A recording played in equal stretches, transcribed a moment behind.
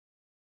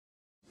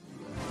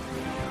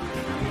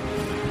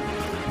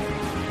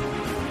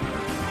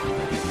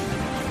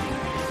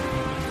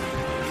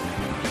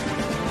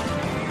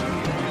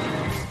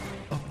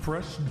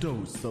fresh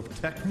dose of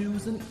tech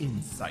news and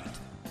insight.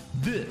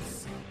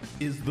 This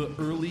is the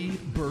Early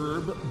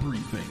Burb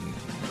Briefing.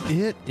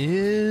 It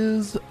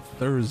is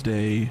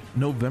Thursday,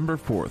 November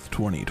 4th,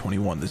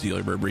 2021. This is the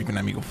Early Burb Briefing.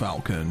 I'm Eagle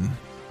Falcon.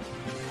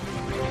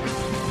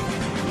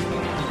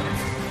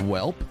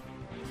 Welp.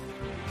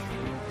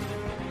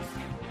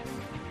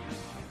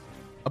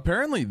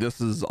 Apparently,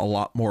 this is a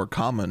lot more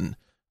common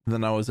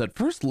than I was at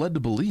first led to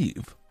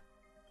believe.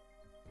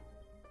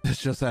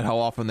 It's just that how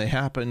often they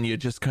happen, you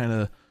just kind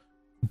of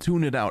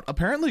tune it out.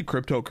 Apparently,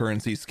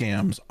 cryptocurrency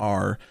scams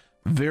are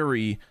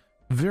very,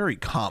 very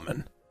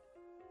common.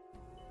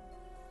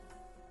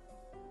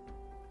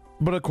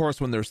 But of course,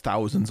 when there's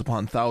thousands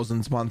upon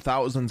thousands upon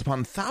thousands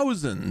upon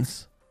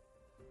thousands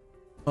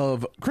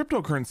of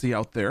cryptocurrency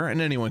out there, and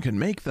anyone can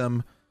make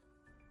them,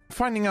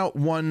 finding out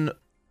one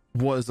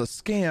was a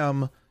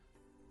scam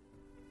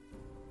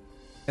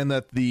and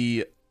that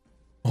the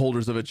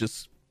holders of it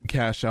just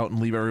cash out and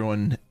leave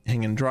everyone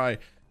hanging dry,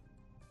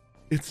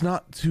 it's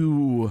not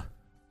too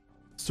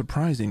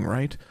surprising,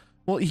 right?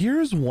 Well,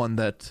 here's one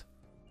that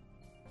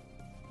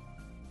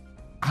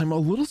I'm a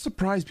little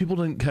surprised people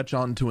didn't catch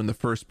on to in the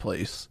first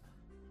place.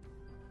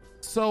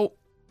 So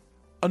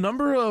a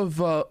number of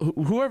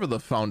whoever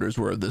the founders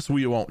were of this,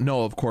 we won't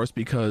know, of course,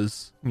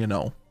 because, you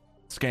know,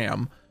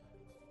 scam,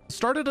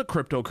 started a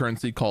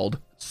cryptocurrency called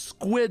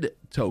Squid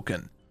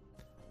Token.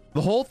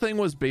 The whole thing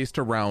was based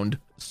around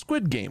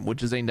Squid Game,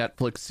 which is a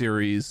Netflix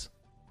series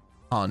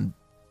on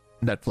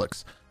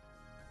Netflix.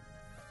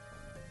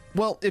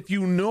 Well, if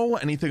you know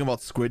anything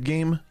about Squid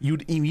Game,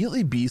 you'd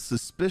immediately be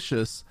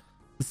suspicious,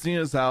 seeing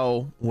as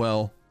how,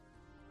 well,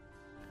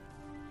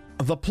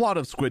 the plot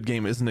of Squid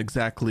Game isn't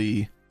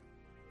exactly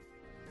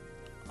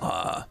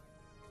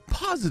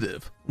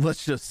positive,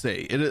 let's just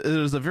say. It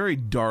is a very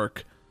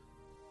dark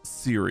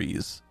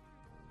series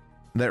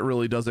that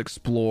really does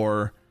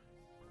explore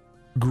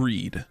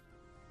greed.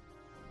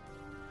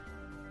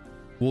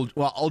 Well,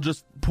 I'll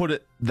just put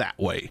it that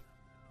way.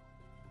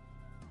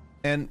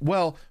 And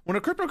well, when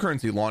a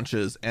cryptocurrency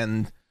launches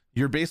and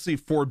you're basically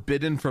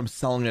forbidden from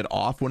selling it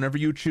off whenever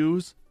you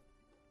choose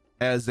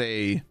as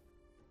a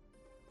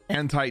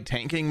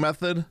anti-tanking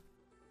method,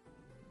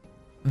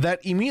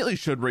 that immediately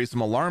should raise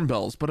some alarm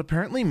bells. But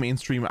apparently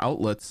mainstream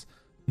outlets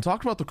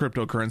talked about the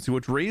cryptocurrency,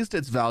 which raised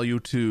its value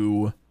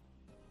to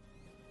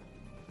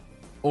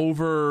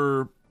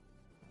over,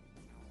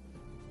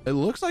 it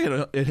looks like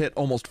it hit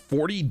almost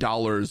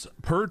 $40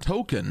 per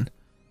token.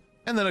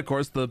 And then of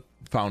course the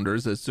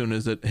founders, as soon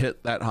as it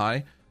hit that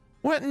high,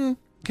 went and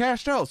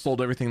cashed out,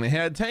 sold everything they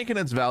had, tanking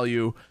its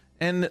value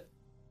and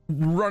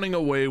running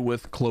away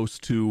with close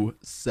to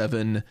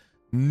 $7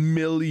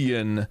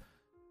 million.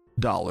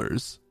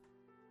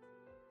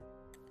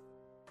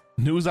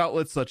 News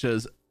outlets such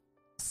as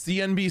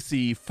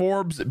CNBC,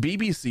 Forbes,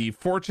 BBC,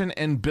 Fortune,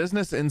 and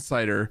Business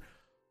Insider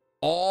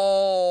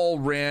all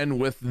ran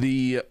with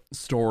the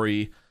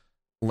story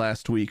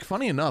last week.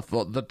 Funny enough,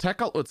 the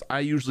tech outlets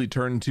I usually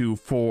turn to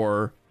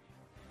for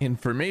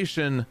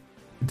information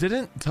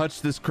didn't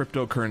touch this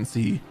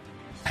cryptocurrency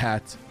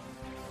at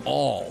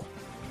all.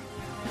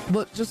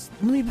 But just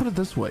let me put it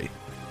this way.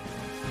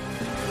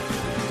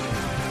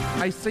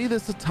 I say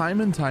this time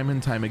and time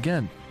and time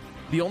again.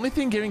 The only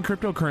thing giving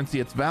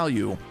cryptocurrency its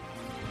value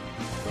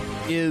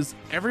is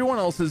everyone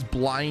else's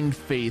blind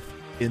faith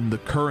in the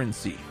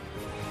currency.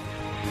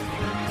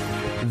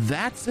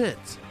 That's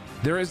it.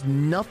 There is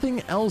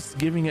nothing else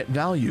giving it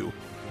value.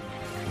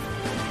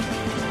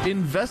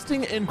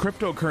 Investing in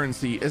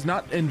cryptocurrency is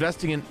not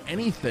investing in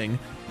anything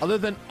other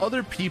than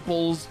other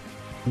people's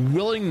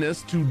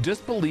willingness to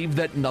disbelieve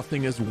that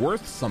nothing is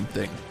worth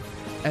something.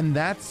 And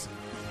that's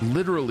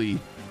literally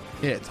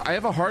it. I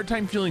have a hard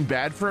time feeling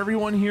bad for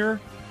everyone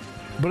here,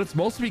 but it's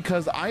mostly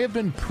because I have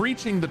been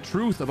preaching the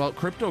truth about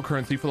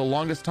cryptocurrency for the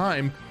longest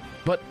time,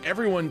 but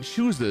everyone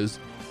chooses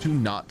to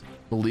not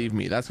believe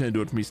me. That's going to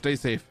do it for me. Stay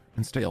safe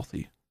and stay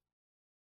healthy.